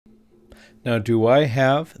Now, do I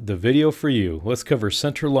have the video for you? Let's cover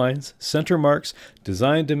Centerlines, Centermarks,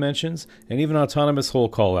 design dimensions, and even autonomous hole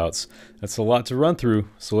callouts. That's a lot to run through,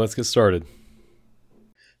 so let's get started.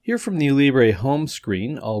 Here from the Alibre home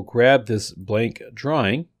screen, I'll grab this blank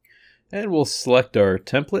drawing and we'll select our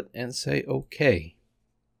template and say OK.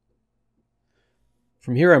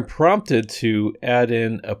 From here, I'm prompted to add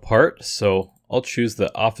in a part, so I'll choose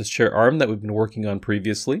the office chair arm that we've been working on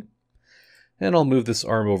previously. And I'll move this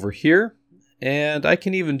arm over here. And I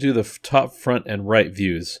can even do the top, front, and right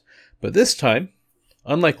views. But this time,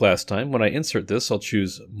 unlike last time, when I insert this, I'll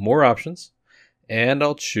choose More Options, and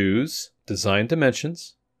I'll choose Design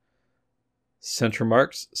Dimensions,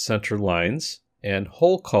 Centermarks, Centerlines, and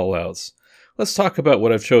Hole Callouts. Let's talk about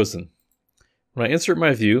what I've chosen. When I insert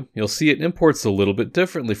my view, you'll see it imports a little bit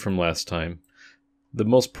differently from last time. The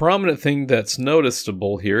most prominent thing that's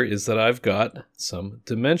noticeable here is that I've got some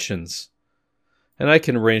dimensions. And I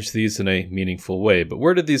can arrange these in a meaningful way. But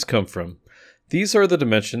where did these come from? These are the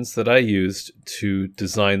dimensions that I used to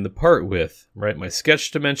design the part with, right? My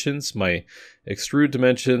sketch dimensions, my extrude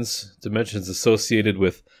dimensions, dimensions associated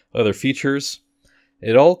with other features.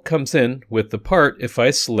 It all comes in with the part if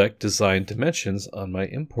I select Design Dimensions on my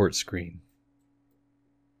import screen.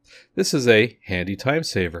 This is a handy time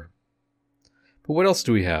saver. But what else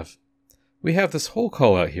do we have? We have this hole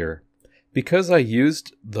callout here. Because I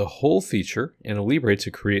used the hole feature in Alibre to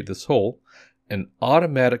create this hole, an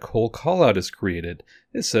automatic hole callout is created.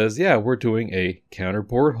 It says, yeah, we're doing a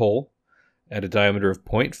counterbore hole at a diameter of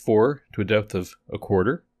 0.4 to a depth of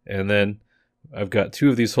 1/4. And then I've got two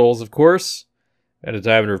of these holes, of course, at a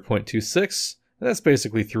diameter of 0.26. And that's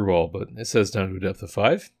basically through all, but it says down to a depth of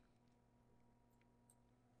 5.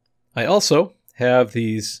 I also have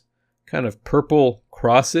these kind of purple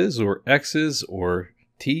crosses or X's or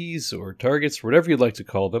T's or targets, whatever you'd like to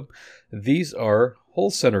call them. These are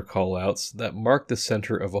hole center callouts that mark the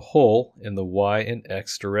center of a hole in the Y and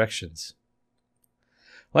X directions.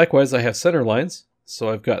 Likewise, I have center lines, so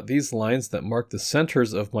I've got these lines that mark the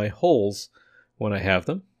centers of my holes when I have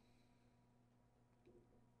them.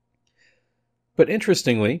 But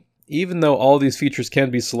interestingly, even though all these features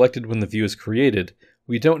can be selected when the view is created,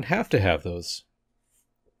 we don't have to have those.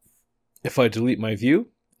 If I delete my view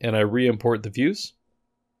and I re-import the views,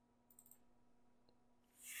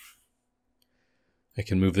 I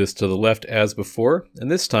can move this to the left as before, and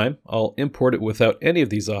this time I'll import it without any of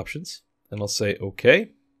these options, and I'll say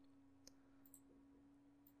OK.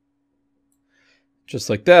 Just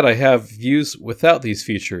like that, I have views without these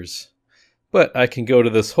features. But I can go to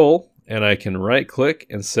this hole, and I can right-click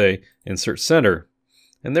and say Insert Center.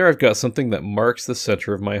 And there I've got something that marks the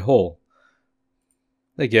center of my hole.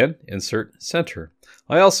 Again, Insert Center.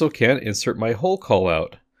 I also can insert my hole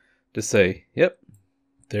callout to say, yep,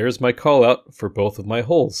 there's my callout for both of my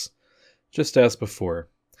holes, just as before.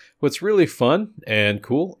 What's really fun and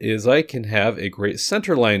cool is I can have a great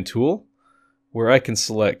centerline tool where I can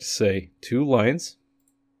select, say, 2 lines,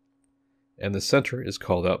 and the center is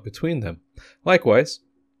called out between them. Likewise,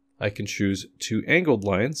 I can choose 2 angled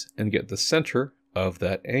lines and get the center of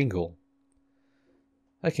that angle.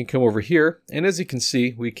 I can come over here, and as you can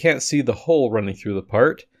see, we can't see the hole running through the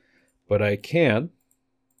part, but I can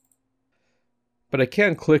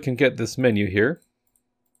click and get this menu here.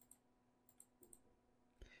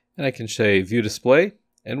 And I can say View Display,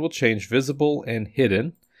 and we'll change Visible and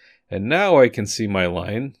Hidden. And now I can see my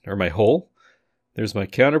line, or my hole. There's my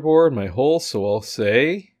counterbore and my hole, so I'll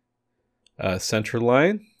say Center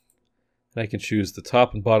Line. And I can choose the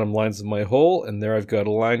top and bottom lines of my hole, and there I've got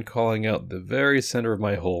a line calling out the very center of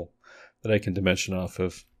my hole that I can dimension off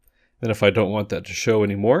of. Then if I don't want that to show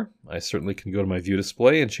anymore, I certainly can go to my view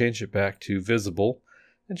display and change it back to visible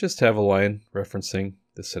and just have a line referencing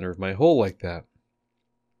the center of my hole like that.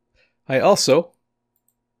 I also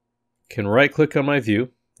can right-click on my view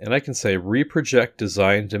and I can say Reproject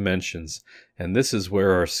Design Dimensions. And this is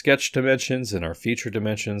where our sketch dimensions and our feature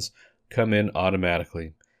dimensions come in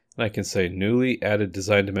automatically. And I can say Newly Added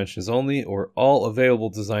Design Dimensions Only or All Available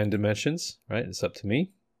Design Dimensions, right? It's up to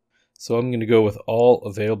me. So I'm going to go with all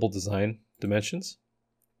available design dimensions.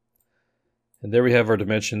 And there we have our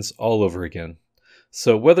dimensions all over again.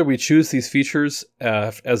 So whether we choose these features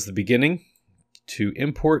as the beginning to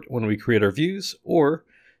import when we create our views, or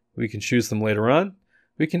we can choose them later on,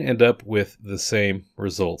 we can end up with the same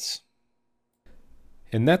results.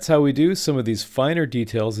 And that's how we do some of these finer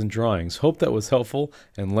details in drawings. Hope that was helpful,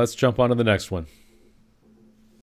 and let's jump on to the next one.